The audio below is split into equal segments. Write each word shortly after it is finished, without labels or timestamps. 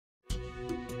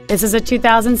This is a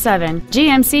 2007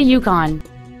 GMC Yukon.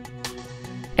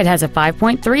 It has a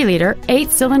 5.3-liter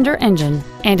 8-cylinder engine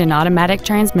and an automatic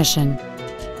transmission.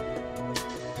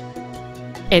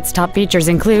 Its top features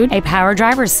include a power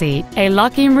driver's seat, a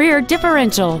locking rear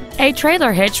differential, a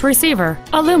trailer hitch receiver,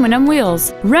 aluminum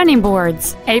wheels, running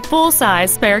boards, a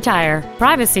full-size spare tire,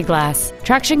 privacy glass,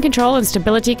 traction control and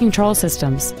stability control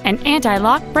systems, an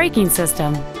anti-lock braking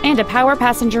system, and a power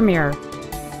passenger mirror.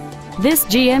 This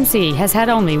GMC has had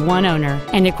only one owner,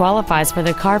 and it qualifies for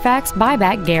the Carfax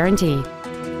buyback guarantee.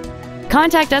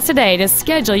 Contact us today to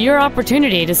schedule your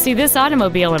opportunity to see this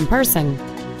automobile in person.